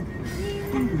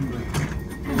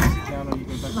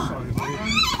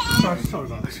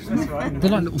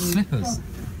 They're like little slippers.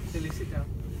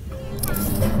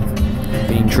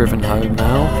 Being driven home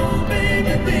now.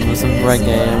 There's some reggae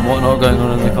and whatnot going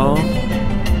on in the car.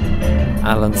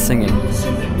 Alan singing.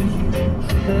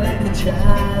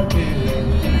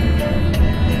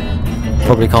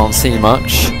 Probably can't see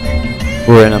much.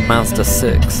 We're in a Mazda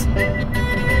 6.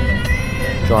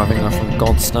 Driving up from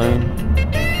Godstone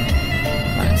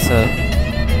back to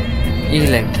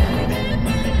Ealing.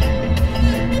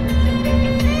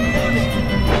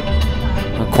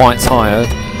 I'm quite tired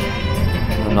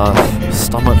and my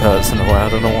stomach hurts in a way. I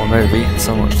don't know why I've eaten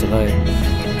so much today.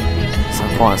 So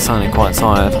I'm sounding quite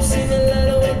tired.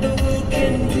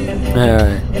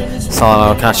 Anyway, so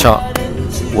I'll catch up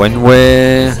when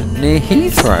we're near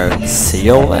Heathrow. See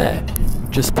you all there.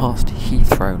 Just past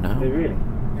Heathrow now. Oh, really?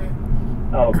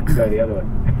 Oh, go the other way.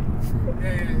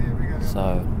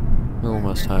 So, we're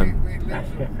almost home.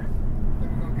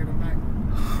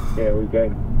 Yeah, we're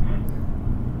going.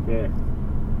 Yeah.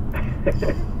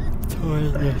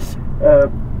 Tiredness.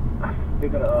 They're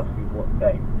going to ask you what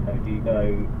date. So do you know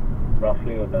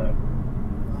roughly or no?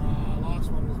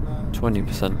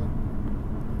 20%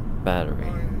 battery.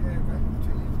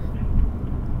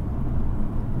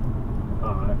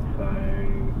 Alright, so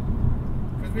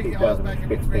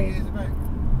 2015.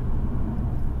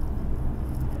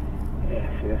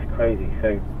 Yeah, see, that's crazy.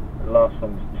 So the last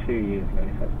one was 2 years ago,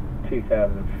 so that's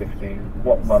 2015.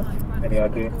 What month? Any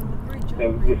idea? So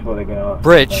this is what they're going to ask.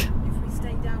 Bridge?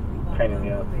 Pain in the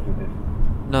ass to do this.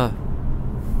 No.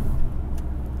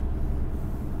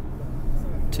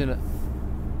 Too late.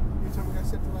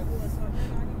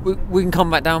 We can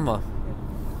come back down, Ma.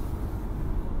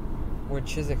 Where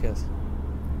Chiswick is.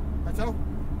 Hotel?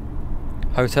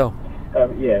 Hotel.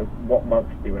 Yeah, what month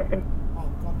do you reckon? Oh,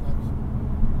 God knows.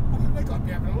 I think they got to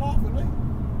be having a laugh, haven't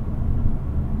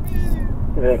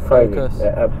they? They're crazy. Focus.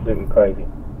 They're absolutely crazy.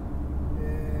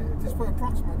 Yeah, just put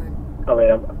approximate then. I mean,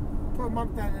 put a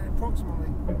month down there approximately.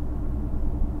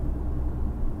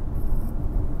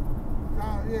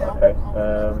 Yeah, okay. I'll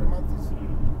know what the month is.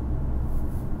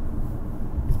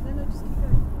 No, just keep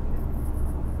going.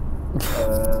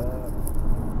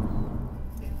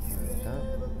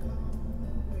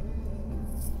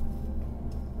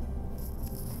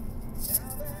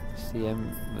 CM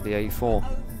with the A4.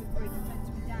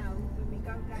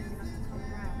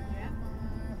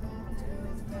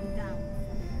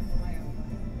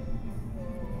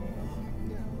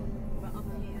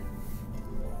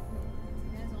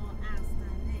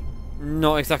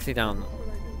 Not exactly down.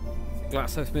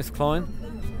 GlaxoSmithKline.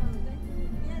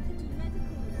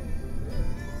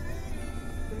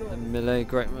 The Miele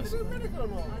Greatness.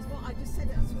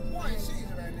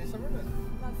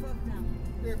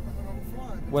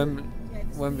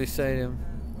 Wembley Stadium.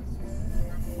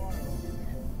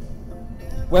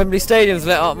 Wembley Stadium's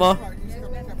lit up, Ma.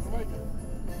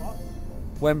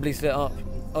 Wembley's lit up.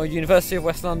 Oh, University of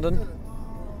West London.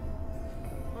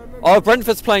 Oh,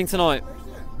 Brentford's playing tonight.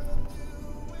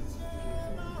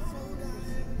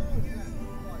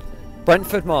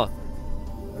 Brentford, Ma.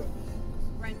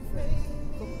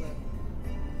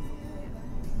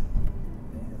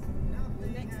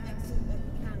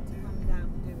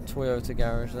 Toyota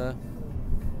garage there.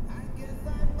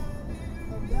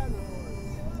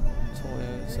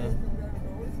 Toyota.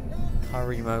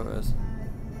 Curry Motors.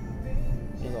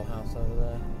 There's our house over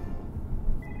there.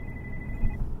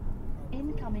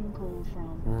 Incoming call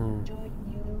from Joy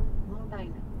New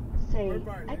Mobile. Say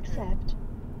accept.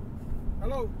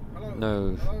 Hello? Hello?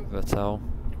 No, Vettel.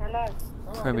 Hello.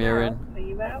 Premier Inn. Are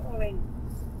you out or in?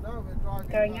 No, we're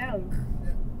driving. Going home?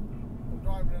 Yeah. I'm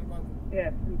driving at the moment.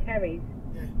 Yeah, from Terry's.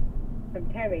 Yeah. From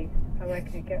Terry's. I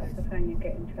reckon get off the phone, you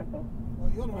get in trouble. Well,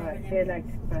 you're the one Alright, ringing see you me.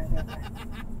 later. Bye.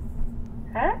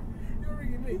 Huh? You're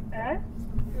ringing me. Huh?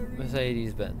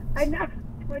 Mercedes Benz. I know.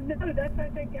 Well, no, that's why I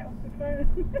said get off the phone.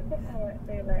 Alright,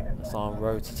 see you later. It's our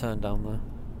road to turn down there.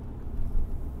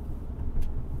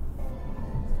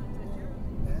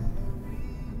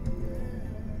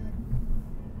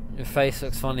 Your face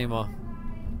looks funny, Ma.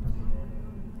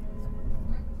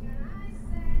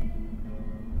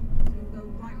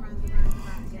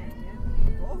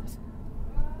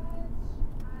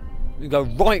 We go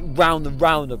right round the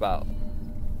roundabout.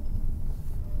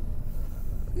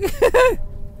 You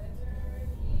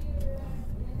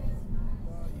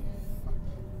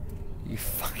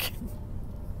fucking...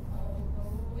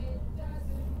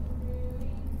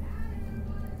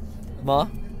 Ma?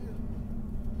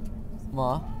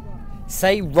 Ma?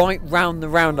 Say right round the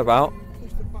roundabout. No,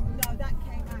 that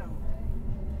came out.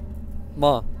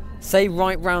 Ma, say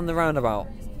right round the roundabout.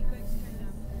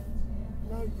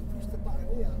 No, you pushed the button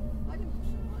here. I didn't push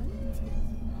the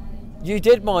button. You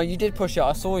did, Ma, you did push it,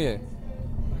 I saw you.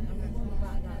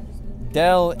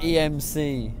 Dell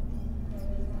EMC.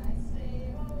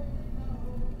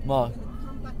 Ma.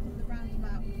 Come back on the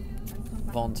roundabout.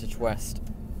 Vantage West.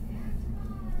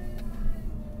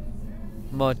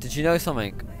 Ma, did you know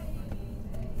something?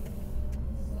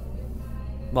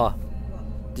 Ma,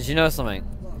 did you know something?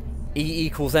 E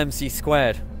equals MC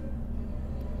squared.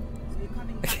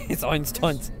 It's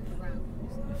Einstein's.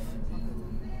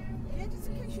 Yeah, just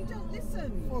in case you don't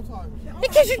listen. 4 times. In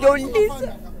case you don't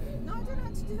listen. No, I don't know how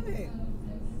to do it.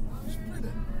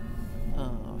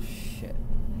 Oh shit.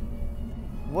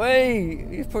 Wait,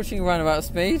 you're pushing roundabout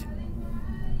speed?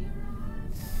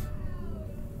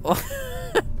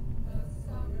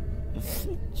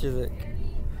 Chiswick.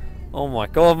 Oh my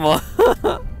god, Ma.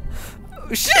 Oh,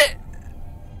 shit!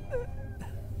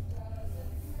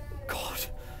 God.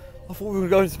 I thought we were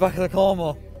going to the back of the car,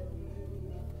 Ma.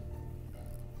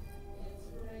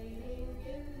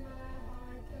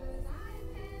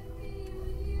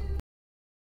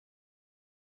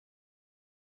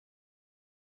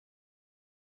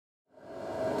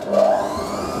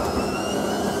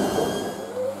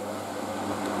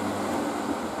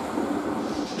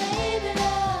 Baby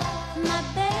love, my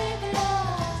baby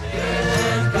love.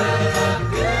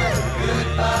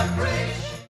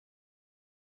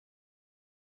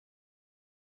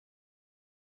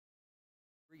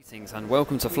 Greetings and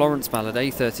welcome to Florence Ballard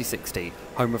A3060,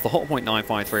 home of the Hotpoint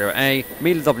 9530A,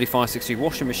 Miele W562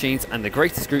 washing machines and the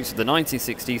greatest groups of the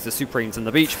 1960s, the Supremes and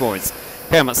the Beach Boys.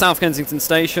 Here I'm at South Kensington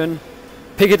Station,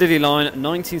 Piccadilly line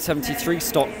 1973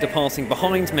 stock departing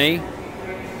behind me,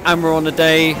 and we're on a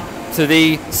day to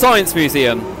the Science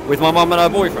Museum with my mum and her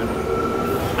boyfriend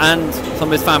and some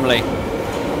of his family.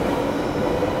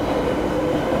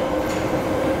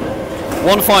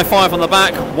 155 on the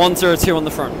back, 102 on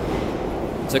the front.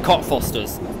 So Cot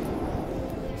Fosters.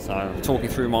 So I'm talking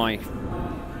through my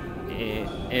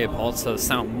earpods, so the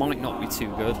sound might not be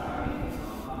too good.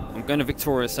 I'm going to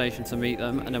Victoria Station to meet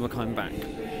them, and then we're coming back.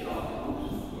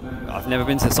 I've never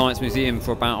been to the Science Museum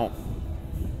for about,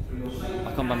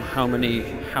 I can't remember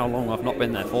how long I've not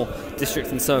been there for. District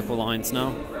and Circle lines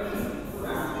now.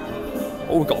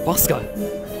 Oh, we've got a bus going.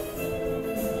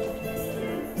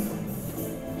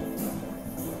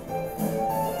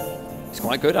 It's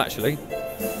quite good actually.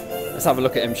 Let's have a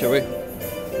look at him, shall we?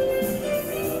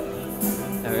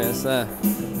 There he is there.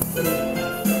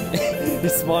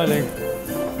 He's smiling.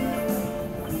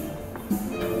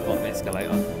 On the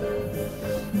escalator.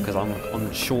 Because I'm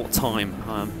on short time.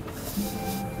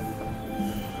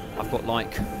 I've got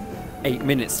like 8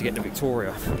 minutes to get to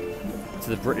Victoria. To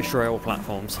the British Rail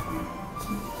platforms.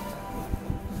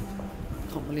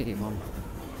 Can't believe I'm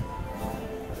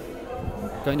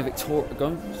going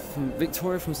from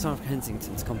Victoria from South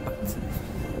Kensington to come back to.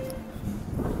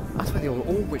 That's where the old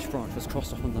Aldwych branch was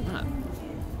crossed off on the map.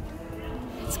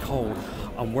 It's cold.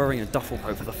 I'm wearing a duffel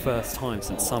coat for the first time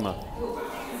since summer.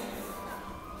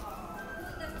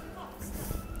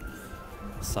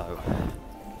 So,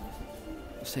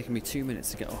 it's taken me 2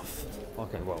 minutes to get off.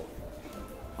 Okay, well,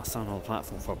 I stand on the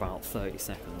platform for about 30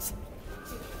 seconds.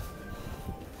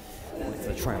 Wait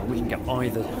for the train. We can get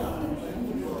either.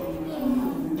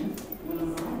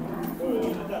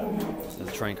 There's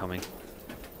a train coming.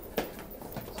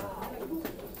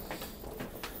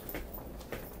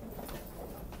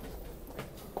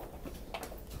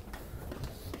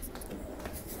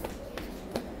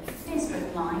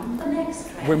 District line, the next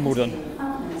train Wimbledon. to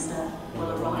Upminster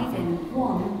will arrive in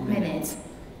 1 minute.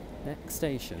 Next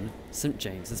station, St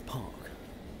James's Park.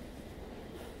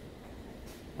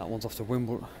 That one's off to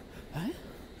Wimbledon. Eh?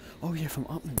 Oh yeah, from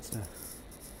Upminster.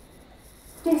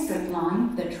 District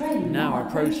line, the train Now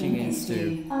approaching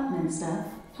into Upminster.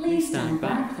 Please stand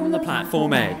back from the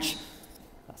platform edge.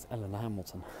 That's Eleanor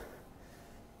Hamilton.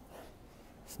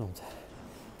 It's not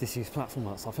disused platform,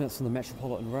 that's, I think it's from the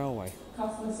Metropolitan Railway.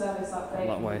 Customer service update.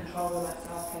 That way. Control room at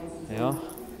South Kensington. They are.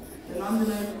 The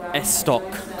London Overground S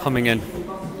stock coming in.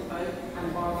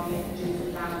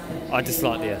 I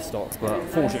dislike the S stock, but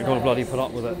fortunately I've got to bloody put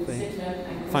up with it.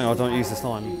 Thank God I don't use this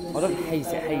line. I don't hate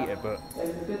it, but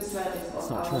it's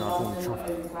not true.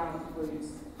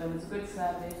 I'm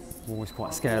always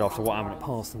quite scared after what happened at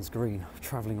Parsons Green,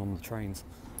 travelling on the trains,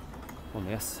 on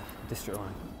the S District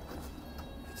line,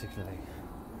 particularly.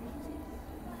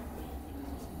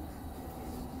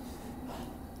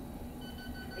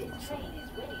 This train is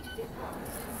ready to depart.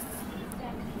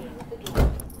 Stand clear of the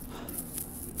door.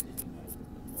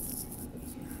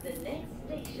 The next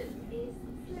station is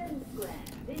Sloane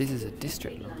Square. This is a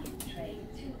district line. Train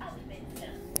to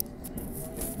Upminster.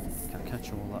 Can't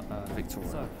catch all that Victoria.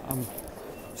 So,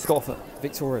 just got off at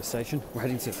Victoria Station. We're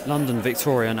heading to London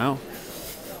Victoria now,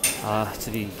 to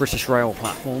the British Rail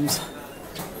platforms.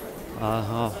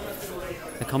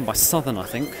 They come by Southern, I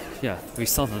think. Yeah, be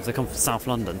Southern. They come from South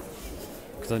London,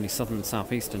 because only Southern and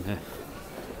South Eastern here.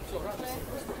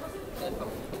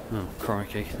 Oh,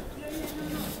 crikey.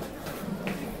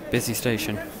 Busy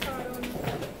station.